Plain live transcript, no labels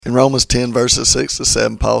Romans 10 verses 6 to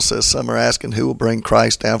 7, Paul says, some are asking who will bring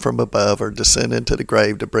Christ down from above or descend into the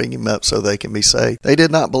grave to bring him up so they can be saved. They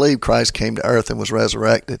did not believe Christ came to earth and was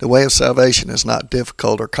resurrected. The way of salvation is not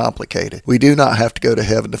difficult or complicated. We do not have to go to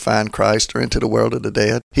heaven to find Christ or into the world of the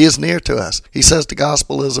dead. He is near to us. He says the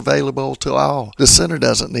gospel is available to all. The sinner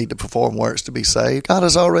doesn't need to perform works to be saved. God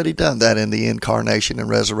has already done that in the incarnation and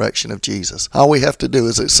resurrection of Jesus. All we have to do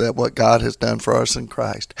is accept what God has done for us in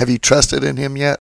Christ. Have you trusted in him yet?